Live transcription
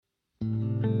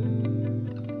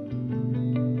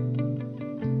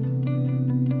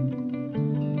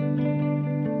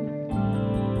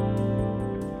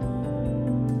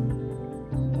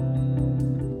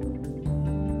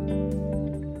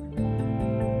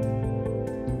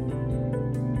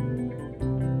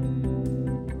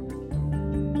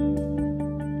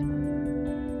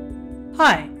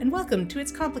Hi, and welcome to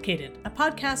It's Complicated, a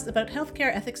podcast about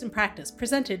healthcare ethics and practice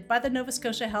presented by the Nova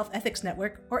Scotia Health Ethics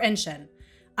Network, or NSHEN.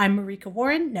 I'm Marika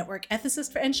Warren, Network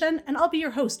Ethicist for NSHEN, and I'll be your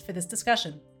host for this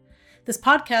discussion. This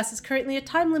podcast is currently a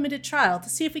time-limited trial to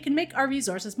see if we can make our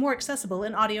resources more accessible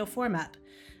in audio format.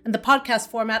 And the podcast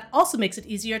format also makes it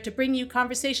easier to bring you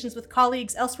conversations with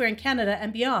colleagues elsewhere in Canada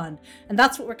and beyond, and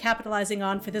that's what we're capitalizing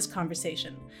on for this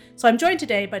conversation. So I'm joined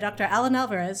today by Dr. Allen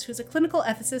Alvarez, who's a clinical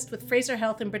ethicist with Fraser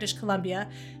Health in British Columbia,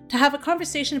 to have a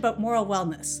conversation about moral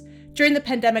wellness. During the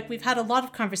pandemic, we've had a lot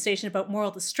of conversation about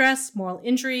moral distress, moral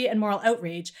injury, and moral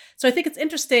outrage. So I think it's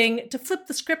interesting to flip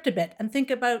the script a bit and think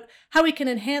about how we can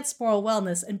enhance moral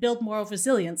wellness and build moral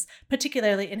resilience,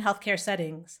 particularly in healthcare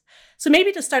settings. So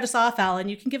maybe to start us off, Alan,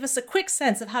 you can give us a quick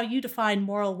sense of how you define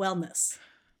moral wellness.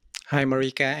 Hi,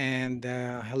 Marika, and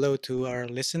hello to our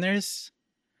listeners.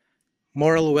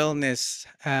 Moral wellness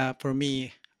for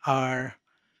me are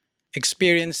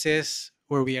experiences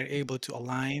where we are able to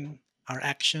align our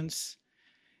actions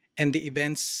and the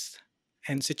events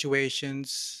and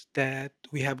situations that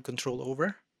we have control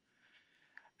over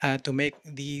to make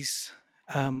these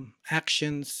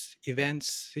actions,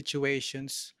 events,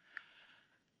 situations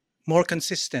more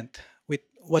consistent with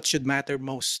what should matter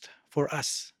most for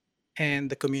us and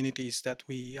the communities that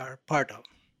we are part of.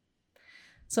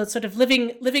 So it's sort of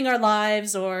living our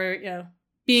lives, or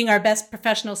being our best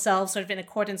professional selves, sort of in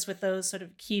accordance with those sort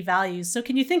of key values. So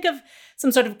can you think of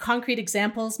some sort of concrete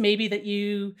examples maybe that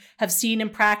you have seen in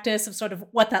practice of sort of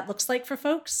what that looks like for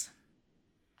folks?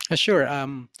 Sure.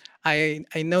 I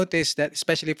noticed that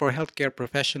especially for healthcare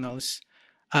professionals,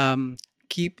 um,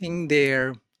 keeping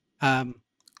their um,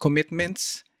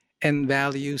 commitments and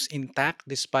values intact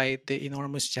despite the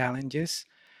enormous challenges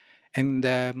and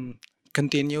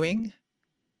continuing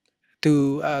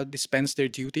to dispense their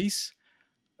duties.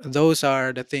 Those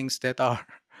are the things that are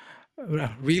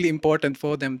really important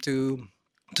for them to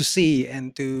see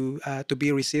and to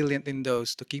be resilient in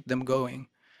those to keep them going.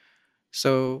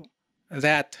 So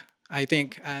that I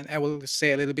think, and I will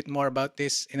say a little bit more about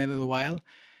this in a little while,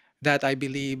 that I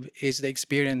believe is the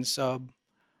experience of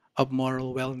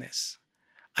moral wellness.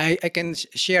 I can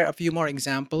share a few more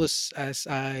examples as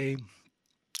I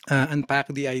unpack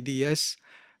the ideas,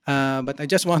 but I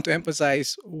just want to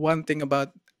emphasize one thing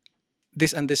about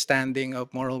this understanding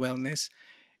of moral wellness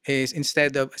is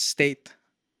instead of state,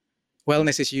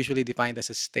 wellness is usually defined as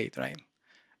a state, right?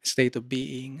 A state of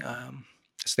being, a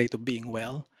state of being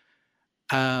well.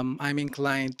 I'm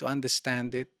inclined to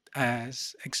understand it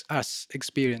as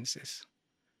experiences,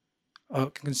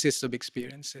 or consists of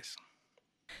experiences.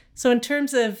 So in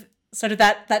terms of sort of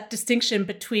that distinction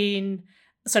between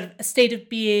sort of a state of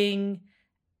being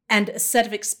and a set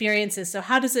of experiences, so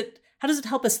how does it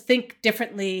help us think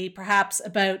differently, perhaps,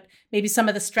 about maybe some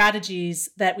of the strategies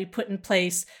that we put in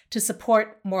place to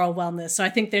support moral wellness? So I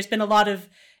think there's been a lot of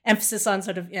emphasis on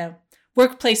sort of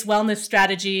workplace wellness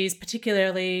strategies,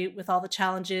 particularly with all the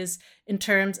challenges in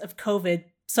terms of COVID.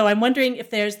 So I'm wondering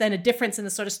if there's then a difference in the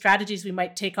sort of strategies we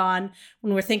might take on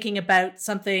when we're thinking about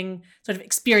something sort of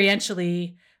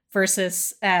experientially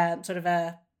versus sort of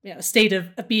a state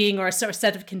of being or a sort of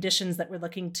set of conditions that we're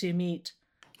looking to meet.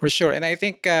 For sure, and I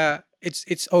think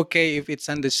it's okay if it's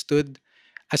understood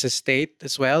as a state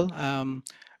as well.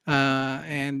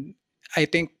 And I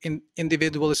think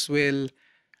individuals will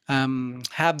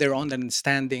have their own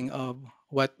understanding of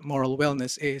what moral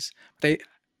wellness is.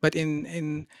 But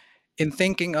in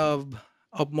thinking of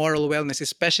moral wellness,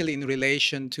 especially in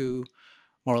relation to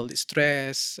moral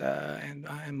distress and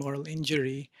moral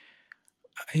injury,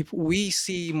 if we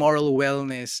see moral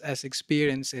wellness as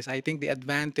experiences, I think the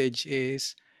advantage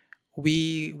is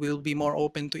we will be more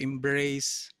open to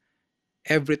embrace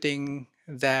everything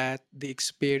that the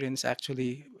experience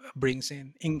actually brings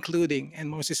in, including and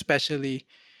most especially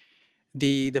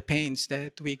the pains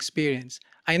that we experience.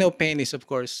 I know pain is, of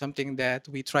course, something that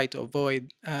we try to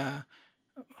avoid,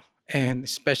 and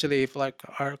especially if like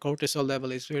our cortisol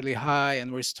level is really high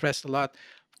and we're stressed a lot.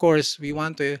 Of course, we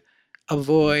want to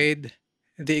avoid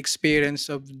the experience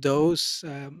of those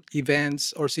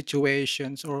events or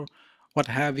situations or what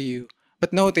have you.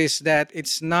 But notice that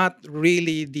it's not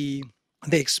really the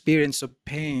experience of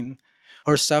pain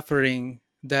or suffering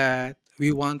that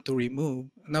we want to remove.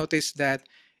 Notice that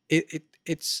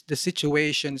it's the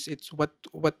situations, it's what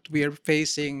we are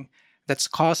facing that's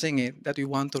causing it that we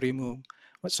want to remove.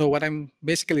 So what I'm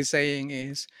basically saying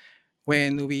is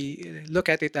when we look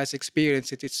at it as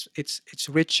experience, it's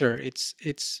richer,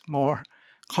 it's more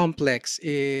complex.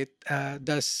 It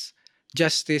does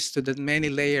justice to the many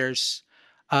layers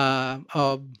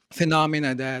of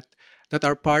phenomena that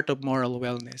are part of moral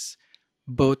wellness,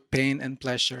 both pain and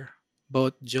pleasure,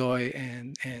 both joy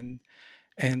and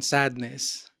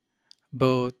sadness,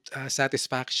 both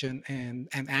satisfaction and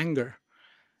anger,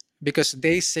 because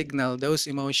those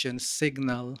emotions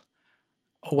signal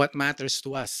what matters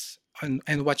to us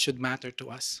and what should matter to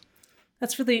us.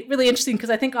 That's really, really interesting, because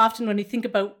I think often when we think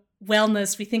about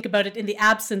wellness, we think about it in the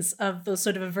absence of those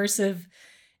sort of aversive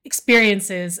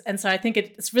experiences. And so I think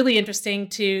it's really interesting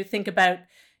to think about,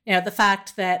 the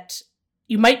fact that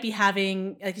you might be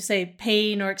having, like you say,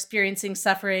 pain or experiencing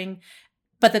suffering,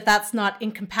 but that's not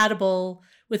incompatible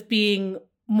with being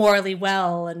morally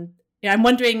well. And I'm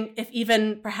wondering if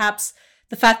even perhaps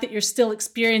the fact that you're still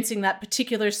experiencing that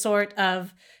particular sort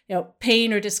of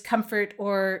pain or discomfort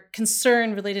or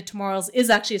concern related to morals is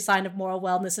actually a sign of moral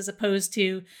wellness, as opposed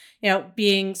to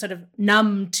being sort of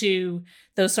numb to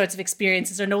those sorts of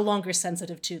experiences or no longer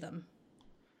sensitive to them.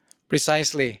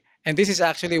 Precisely. And this is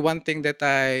actually one thing that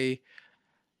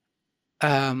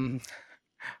um,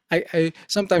 I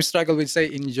sometimes struggle with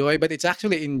say enjoy, but it's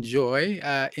actually enjoy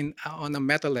in on a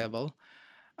meta level,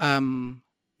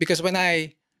 because when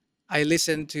I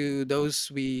listen to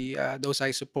those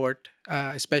I support,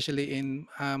 especially in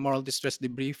moral distress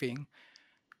debriefing.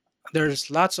 There's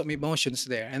lots of emotions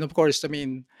there, and of course, I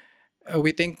mean,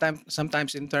 we think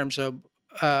sometimes in terms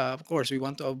of course, we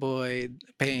want to avoid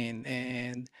pain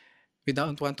and we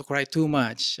don't want to cry too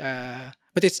much.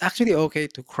 But it's actually okay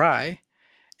to cry,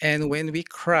 and when we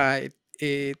cry,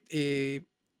 it it,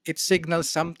 it signals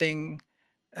something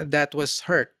that was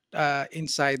hurt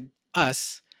inside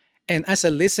us. And as a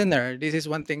listener, this is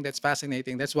one thing that's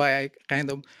fascinating. That's why I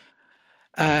kind of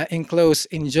enclose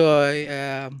enjoy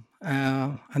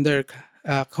under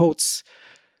quotes,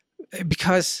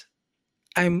 because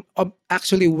I'm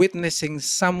actually witnessing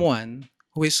someone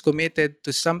who is committed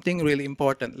to something really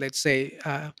important. Let's say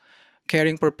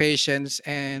caring for patients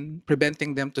and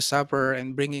preventing them to suffer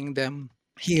and bringing them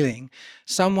healing.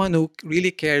 Someone who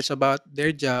really cares about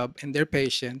their job and their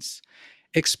patients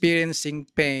experiencing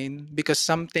pain because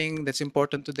something that's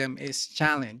important to them is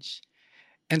challenged.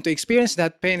 And to experience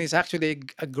that pain is actually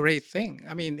a great thing.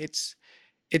 I mean, it's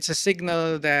a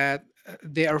signal that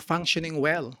they are functioning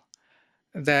well,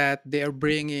 that they are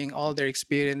bringing all their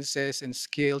experiences and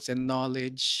skills and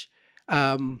knowledge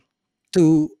um,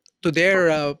 to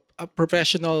their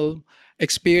professional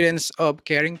experience of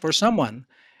caring for someone.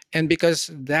 And because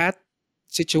that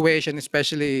situation,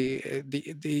 especially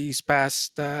these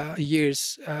past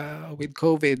years with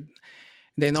COVID,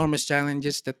 the enormous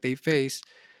challenges that they face,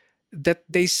 that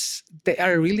they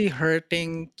are really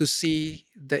hurting to see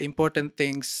the important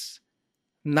things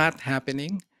not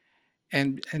happening,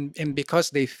 and because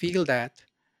they feel that,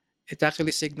 it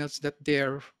actually signals that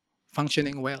they're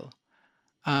functioning well.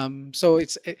 So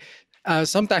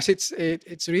sometimes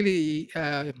it's really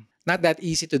not that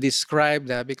easy to describe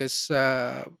that, because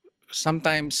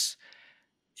sometimes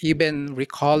even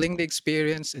recalling the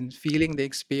experience and feeling the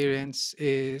experience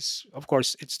is, of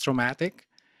course, it's traumatic,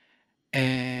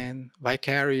 and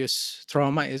vicarious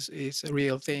trauma is a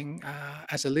real thing.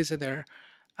 As a listener,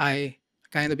 I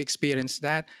kind of experienced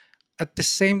that. At the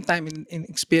same time, in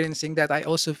experiencing that, I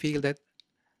also feel that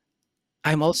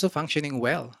I'm also functioning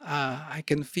well. I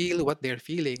can feel what they're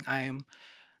feeling. I'm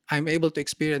able to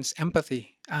experience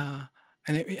empathy, and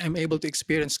I'm able to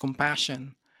experience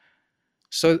compassion.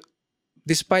 So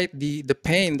despite the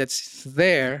pain that's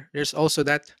there, there's also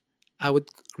that, I would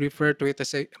refer to it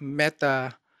as a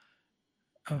meta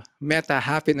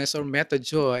happiness or meta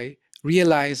joy,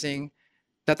 realizing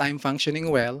that I'm functioning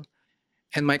well,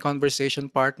 and my conversation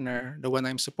partner, the one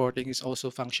I'm supporting, is also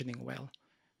functioning well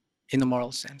in a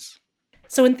moral sense.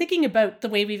 So, in thinking about the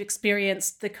way we've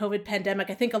experienced the COVID pandemic,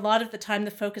 I think a lot of the time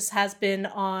the focus has been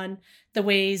on the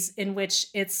ways in which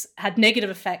it's had negative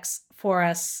effects for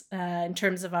us in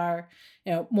terms of our,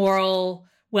 moral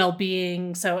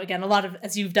well-being. So, again, a lot of,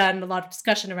 as you've done, a lot of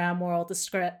discussion around moral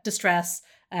distress,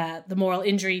 the moral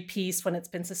injury piece when it's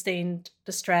been sustained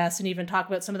distress, and even talk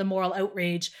about some of the moral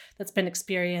outrage that's been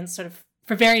experienced, sort of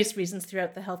for various reasons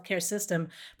throughout the healthcare system.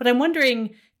 But I'm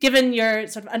wondering, given your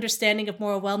sort of understanding of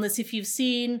moral wellness, if you've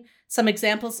seen some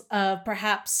examples of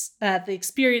perhaps the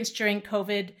experience during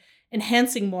COVID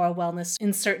enhancing moral wellness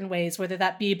in certain ways, whether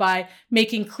that be by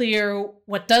making clear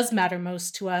what does matter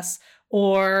most to us,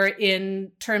 or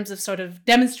in terms of sort of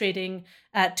demonstrating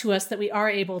to us that we are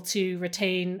able to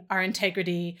retain our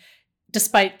integrity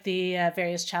despite the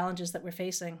various challenges that we're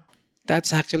facing.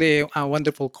 That's actually a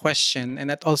wonderful question, and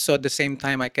that also at the same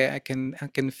time I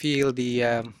can feel the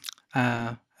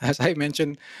as I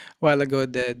mentioned a while ago,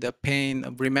 the pain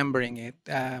of remembering it.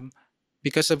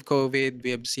 Because of COVID,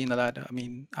 we have seen a lot. I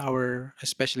mean, our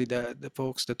especially the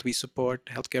folks that we support,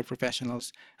 healthcare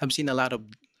professionals, have seen a lot of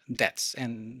deaths.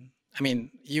 And I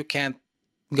mean, you can't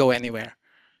go anywhere.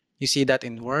 You see that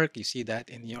in work, you see that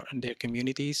in their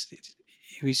communities.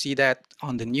 We see that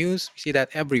on the news, we see that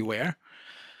everywhere.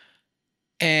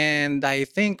 And I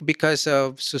think because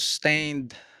of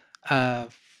sustained uh,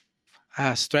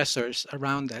 stressors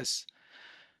around us,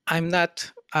 I'm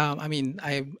not. I mean,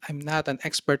 I'm not an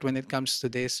expert when it comes to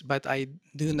this, but I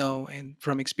do know, and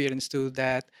from experience too,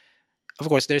 that of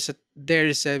course there's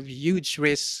a huge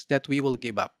risk that we will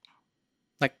give up.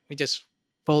 Like we just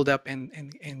fold up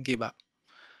and give up.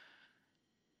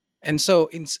 And so,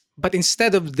 but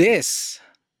instead of this,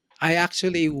 I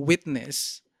actually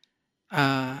witness,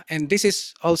 and this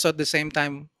is also at the same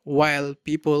time while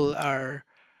people are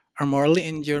morally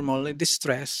injured, morally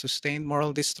distressed, sustained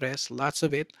moral distress, lots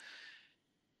of it,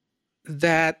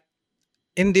 that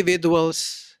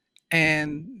individuals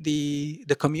and the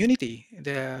community,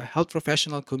 the health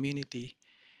professional community,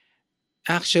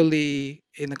 actually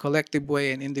in a collective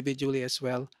way and individually as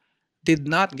well, did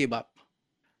not give up.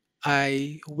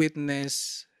 I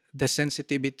witnessed the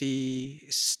sensitivity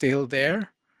still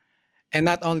there. And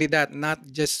not only that, not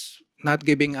just not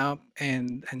giving up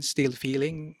and still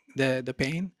feeling the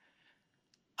pain.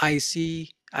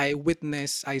 I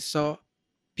witnessed, I saw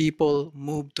people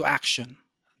move to action,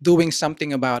 doing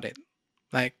something about it,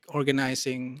 like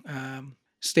organizing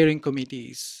steering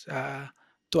committees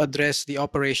to address the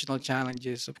operational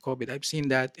challenges of COVID. I've seen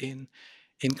that in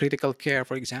critical care,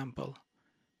 for example.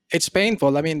 It's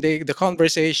painful. I mean, the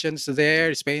conversations there.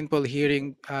 It's painful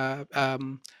hearing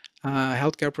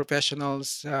healthcare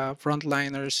professionals,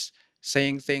 frontliners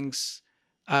saying things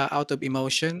out of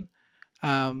emotion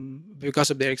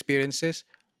because of their experiences.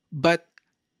 But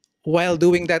while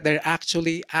doing that, they're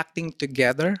actually acting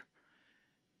together,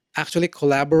 actually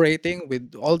collaborating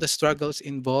with all the struggles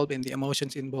involved and the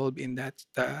emotions involved in that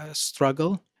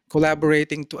struggle,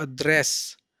 collaborating to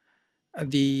address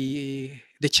the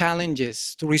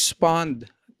challenges, to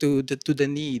respond to the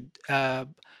need,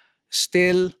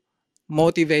 still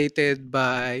motivated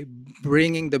by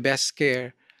bringing the best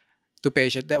care to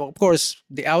patient. Of course,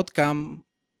 the outcome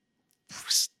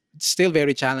still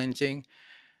very challenging,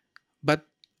 but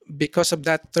because of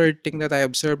that third thing that I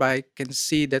observe, I can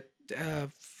see that uh,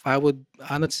 I would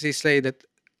honestly say that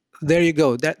there you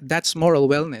go. That's moral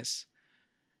wellness.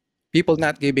 People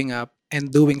not giving up and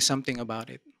doing something about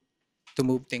it to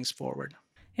move things forward.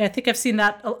 Yeah, I think I've seen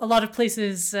that a lot of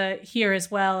places here as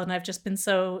well. And I've just been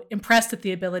so impressed at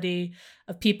the ability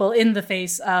of people in the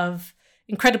face of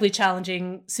incredibly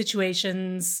challenging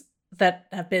situations that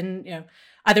have been,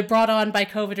 either brought on by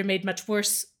COVID or made much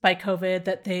worse by COVID,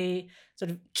 that they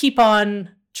sort of keep on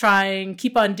trying,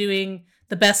 keep on doing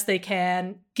the best they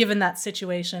can given that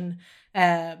situation.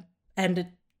 And it,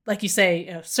 like you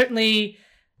say, certainly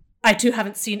I too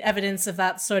haven't seen evidence of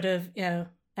that sort of,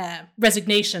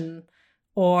 resignation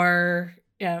or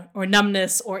or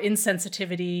numbness or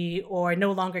insensitivity or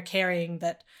no longer caring.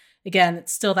 That again,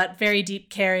 it's still that very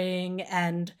deep caring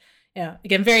and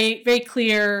again, very very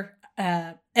clear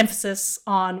emphasis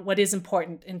on what is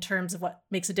important in terms of what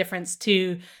makes a difference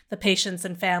to the patients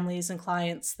and families and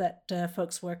clients that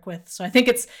folks work with. So I think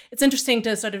it's interesting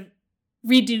to sort of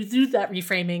do that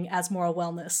reframing as moral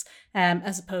wellness,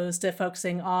 as opposed to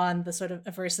focusing on the sort of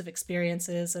aversive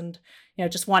experiences and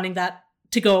just wanting that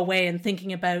to go away and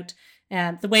thinking about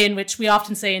the way in which we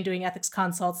often say in doing ethics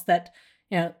consults that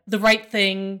the right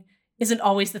thing isn't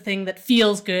always the thing that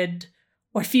feels good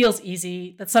or feels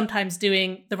easy, that sometimes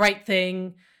doing the right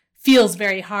thing feels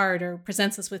very hard or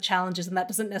presents us with challenges, and that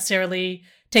doesn't necessarily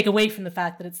take away from the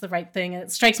fact that it's the right thing. And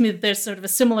it strikes me that there's sort of a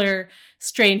similar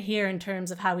strain here in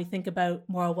terms of how we think about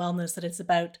moral wellness, that it's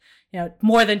about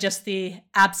more than just the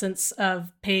absence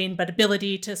of pain, but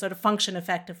ability to sort of function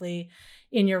effectively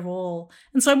in your role.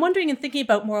 And so I'm wondering, in thinking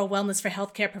about moral wellness for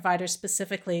healthcare providers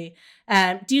specifically,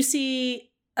 do you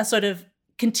see a sort of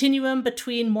continuum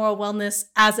between moral wellness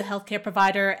as a healthcare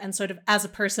provider and sort of as a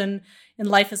person in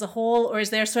life as a whole? Or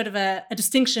is there sort of a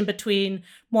distinction between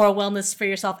moral wellness for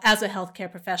yourself as a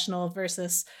healthcare professional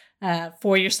versus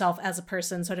for yourself as a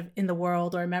person sort of in the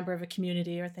world or a member of a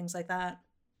community or things like that?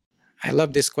 I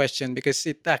love this question because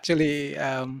it actually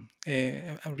a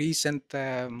recent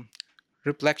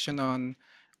reflection on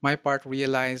my part,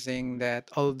 realizing that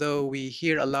although we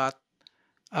hear a lot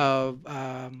of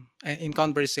in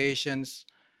conversations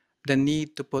the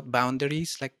need to put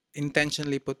boundaries, like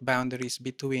intentionally put boundaries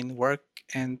between work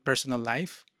and personal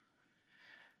life,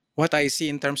 what I see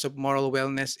in terms of moral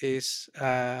wellness is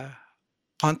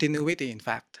continuity. In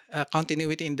fact,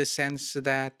 continuity in the sense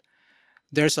that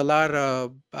there's a lot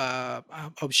of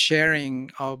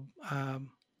sharing of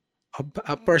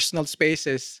personal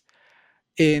spaces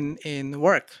in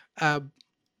work.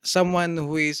 Someone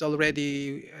who is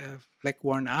already like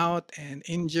worn out and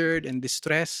injured and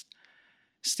distressed,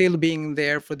 still being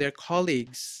there for their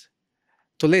colleagues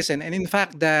to listen. And in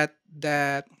fact, that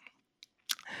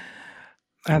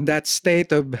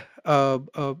state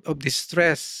of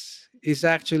distress is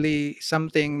actually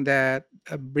something that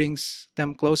brings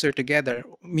them closer together.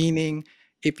 Meaning,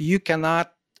 if you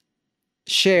cannot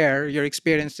share your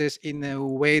experiences in a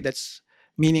way that's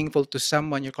meaningful to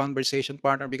someone, your conversation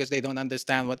partner, because they don't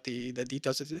understand what the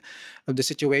details of the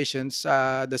situation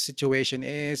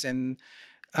is, and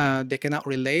they cannot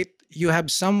relate. You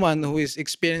have someone who is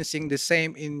experiencing the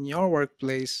same in your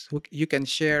workplace who you can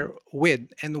share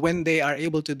with. And when they are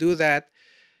able to do that,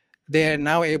 they are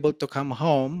now able to come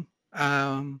home.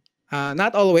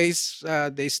 Not always,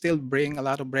 they still bring a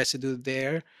lot of residue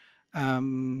there.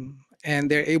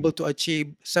 And they're able to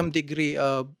achieve some degree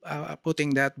of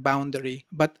putting that boundary.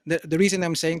 But the reason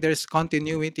I'm saying there's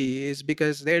continuity is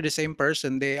because they're the same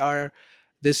person. They are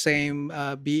the same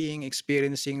being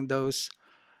experiencing the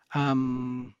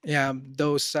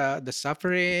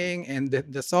suffering and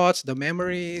the thoughts, the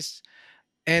memories,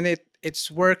 and it's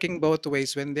working both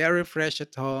ways. When they are refreshed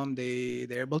at home,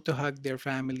 they're able to hug their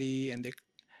family, and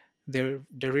they're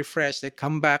refreshed. They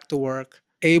come back to work,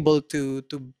 able to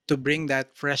bring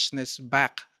that freshness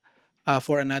back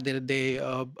for another day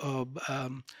of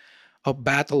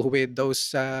battle with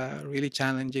those really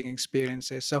challenging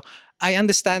experiences. So I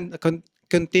understand the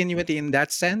continuity in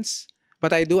that sense,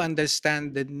 but I do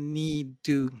understand the need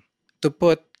to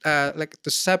put like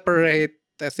to separate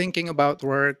thinking about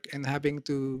work and having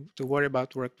to worry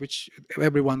about work, which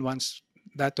everyone wants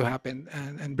that to happen,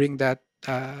 and bring that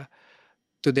to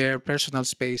their personal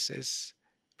spaces.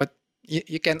 But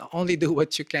you can only do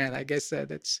what you can. I guess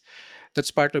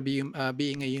that's part of being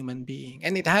a human being,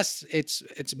 and it has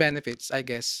its benefits, I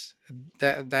guess.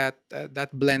 That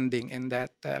blending and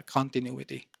that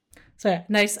continuity. So a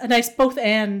nice both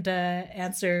and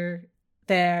answer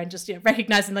there, and just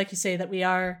recognizing, like you say, that we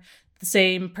are the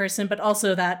same person, but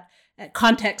also that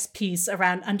context piece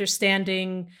around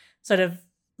understanding sort of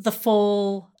the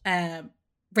full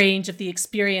range of the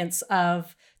experience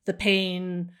of the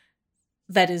pain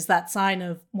that is that sign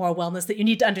of moral wellness, that you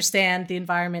need to understand the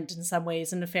environment in some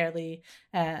ways in a fairly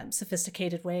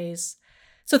sophisticated ways.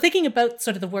 So thinking about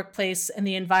sort of the workplace and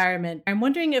the environment, I'm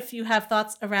wondering if you have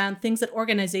thoughts around things that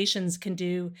organizations can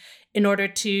do in order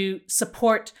to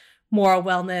support moral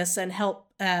wellness and help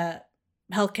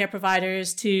healthcare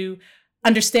providers to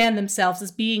understand themselves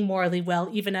as being morally well,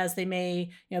 even as they may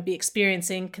be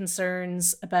experiencing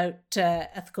concerns about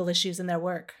ethical issues in their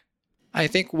work. I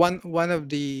think one of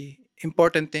the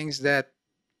important things that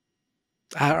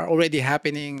are already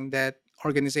happening that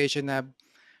organization have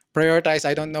prioritized.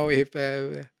 I don't know if,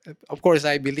 of course,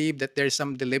 I believe that there's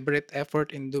some deliberate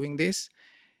effort in doing this.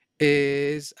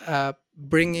 Is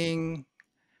bringing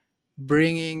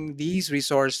these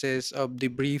resources of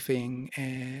debriefing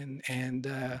and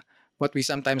what we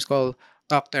sometimes call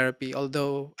talk therapy.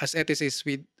 Although as ethicists,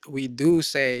 we do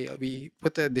say, we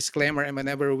put a disclaimer, and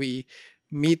whenever we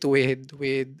meet with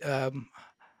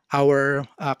our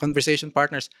conversation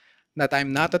partners, that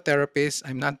I'm not a therapist.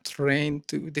 I'm not trained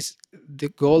to this. The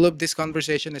goal of this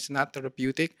conversation is not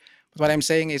therapeutic. But what I'm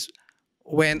saying is,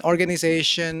 when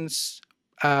organizations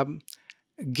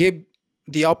give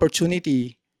the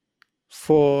opportunity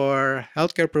for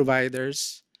healthcare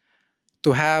providers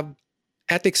to have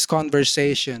ethics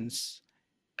conversations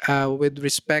with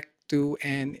respect to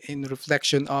and in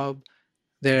reflection of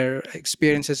their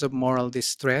experiences of moral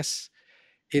distress,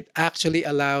 it actually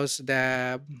allows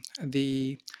the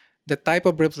the type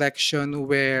of reflection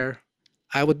where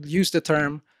I would use the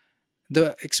term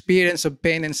the experience of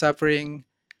pain and suffering.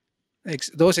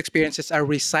 Those experiences are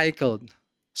recycled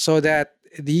so that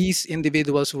these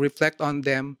individuals who reflect on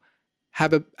them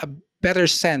have a better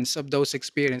sense of those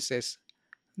experiences.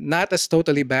 Not as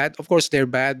totally bad. Of course, they're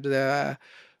bad,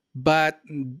 but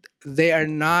they are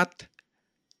not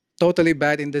totally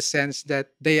bad in the sense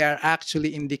that they are actually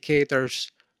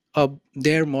indicators of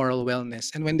their moral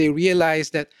wellness. And when they realize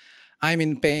that I'm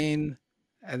in pain,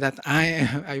 that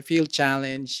I feel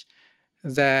challenged,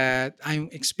 that I'm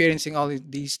experiencing all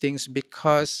of these things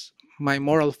because my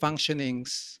moral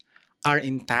functionings are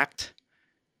intact,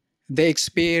 they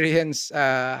experience,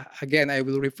 again, I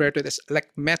will refer to this like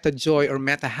meta joy or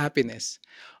meta happiness.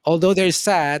 Although they're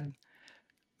sad,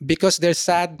 because their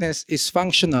sadness is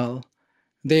functional,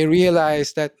 they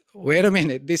realize that, wait a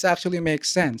minute, this actually makes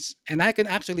sense. And I can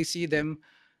actually see them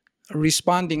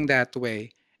responding that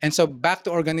way. And so back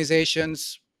to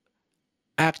organizations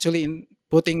actually in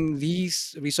putting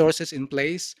these resources in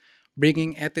place,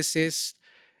 bringing ethicists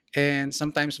and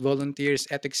sometimes volunteers,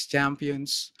 ethics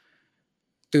champions,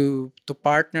 to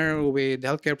partner with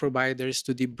healthcare providers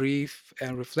to debrief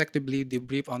and reflectively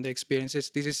debrief on the experiences.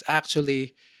 This is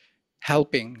actually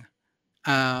helping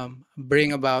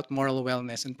bring about moral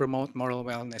wellness and promote moral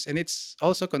wellness. And it's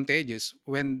also contagious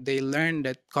when they learn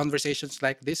that conversations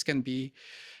like this can be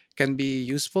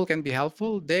useful, can be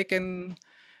helpful.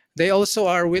 They also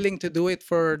are willing to do it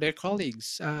for their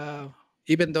colleagues,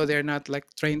 even though they're not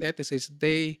like trained ethicists.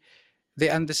 They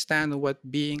understand what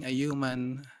being a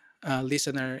human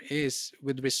listener is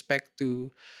with respect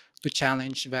to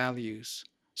challenge values.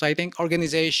 So I think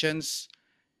organizations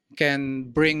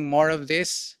can bring more of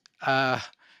this.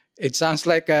 It sounds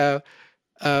like a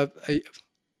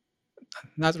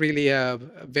not really a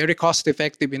very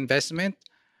cost-effective investment,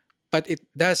 but it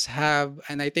does have,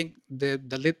 and I think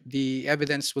the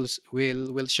evidence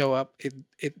will show up.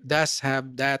 It does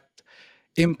have that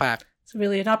impact. It's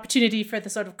really an opportunity for the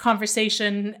sort of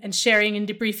conversation and sharing and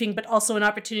debriefing, but also an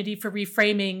opportunity for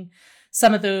reframing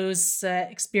some of those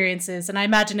experiences. And I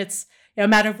imagine it's a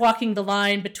matter of walking the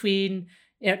line between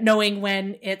knowing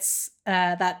when it's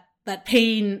that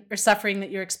pain or suffering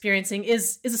that you're experiencing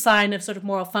is a sign of sort of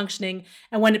moral functioning,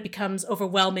 and when it becomes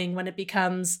overwhelming, when it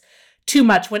becomes too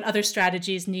much, when other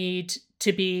strategies need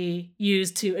to be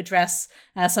used to address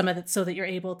some of it so that you're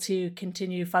able to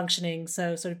continue functioning.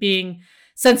 So sort of being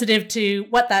sensitive to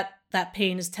what that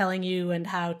pain is telling you and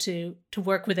how to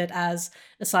work with it as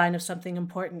a sign of something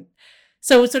important.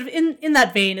 So sort of in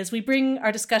that vein, as we bring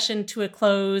our discussion to a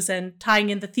close and tying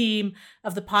in the theme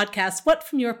of the podcast, what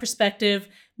from your perspective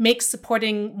makes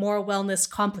supporting moral wellness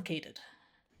complicated?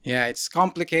 Yeah, it's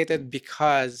complicated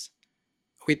because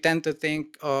we tend to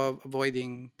think of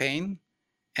avoiding pain.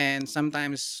 And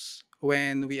sometimes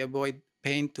when we avoid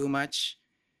pain too much,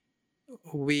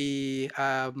 we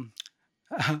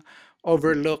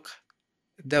overlook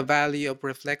the value of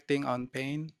reflecting on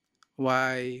pain,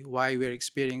 why we're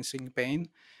experiencing pain.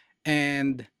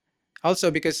 And also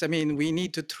because, I mean, we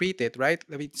need to treat it, right?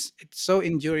 I mean, it's so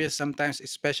injurious sometimes,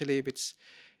 especially if it's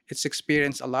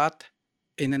experienced a lot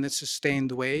in a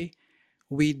sustained way.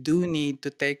 We do need to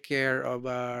take care of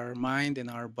our mind and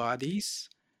our bodies,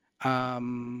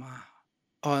 um,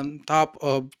 on top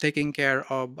of taking care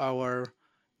of our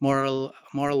moral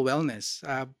wellness.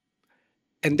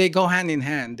 And they go hand in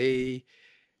hand. They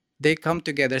come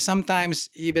together. Sometimes,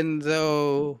 even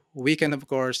though we can, of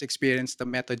course, experience the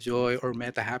meta joy or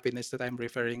meta happiness that I'm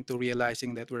referring to,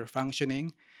 realizing that we're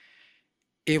functioning,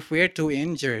 if we're too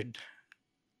injured,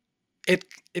 it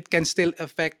it can still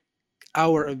affect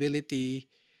our ability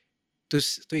to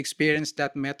experience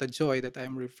that meta joy that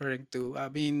I'm referring to. I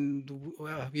mean,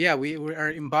 yeah, we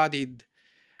are embodied.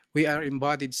 We are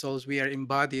embodied souls. We are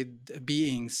embodied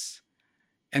beings,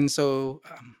 and so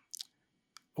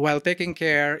while taking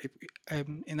care,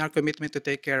 in our commitment to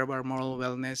take care of our moral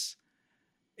wellness,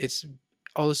 it's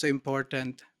also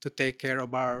important to take care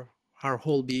of our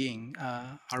whole being,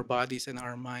 our bodies and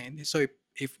our mind. So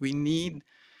if we need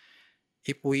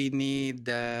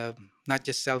not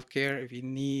just self-care, if we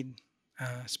need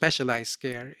specialized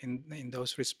care in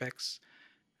those respects,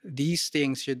 these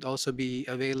things should also be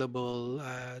available.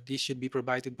 These should be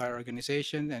provided by our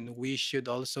organization, and we should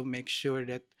also make sure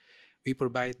that we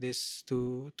provide this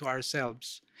to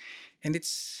ourselves. And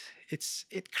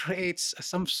it creates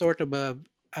some sort of a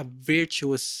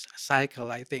virtuous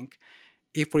cycle, I think.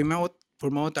 If we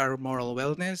promote our moral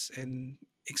wellness and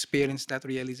experience that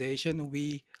realization,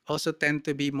 we also tend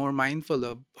to be more mindful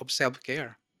of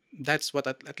self-care. That's what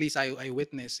at least I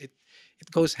witness. It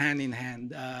goes hand in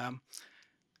hand.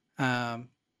 Um,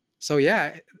 so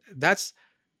yeah, that's.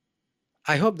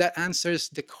 I hope that answers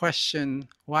the question.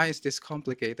 Why is this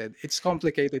complicated? It's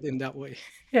complicated in that way.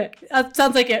 Yeah, it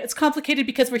sounds like it. It's complicated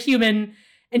because we're human,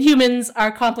 and humans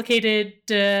are complicated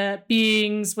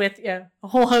beings with a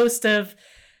whole host of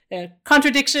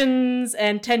contradictions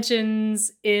and tensions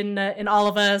in all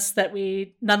of us that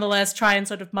we nonetheless try and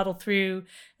sort of muddle through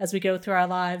as we go through our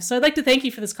lives. So I'd like to thank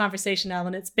you for this conversation,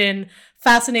 Allen. It's been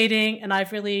fascinating, and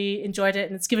I've really enjoyed it,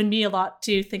 and it's given me a lot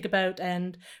to think about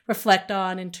and reflect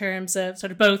on in terms of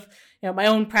sort of both my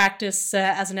own practice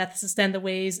as an ethicist and the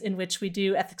ways in which we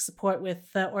do ethics support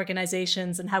with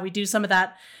organizations, and how we do some of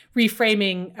that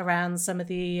reframing around some of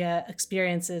the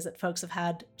experiences that folks have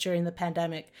had during the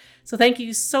pandemic. So thank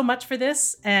you so much for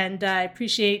this, and I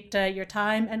appreciate your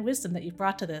time and wisdom that you've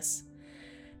brought to this.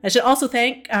 I should also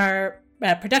thank our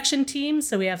production team.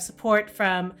 So we have support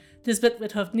from Lisbeth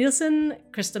Withoff-Nielsen,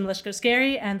 Kristen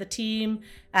Leszko-Scary, and the team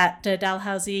at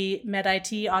Dalhousie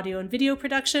MedIT Audio and Video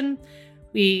Production.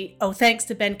 We owe thanks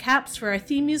to Ben Capps for our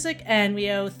theme music, and we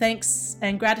owe thanks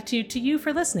and gratitude to you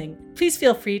for listening. Please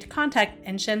feel free to contact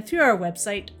Enshen through our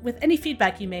website with any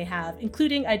feedback you may have,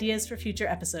 including ideas for future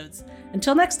episodes.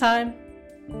 Until next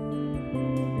time!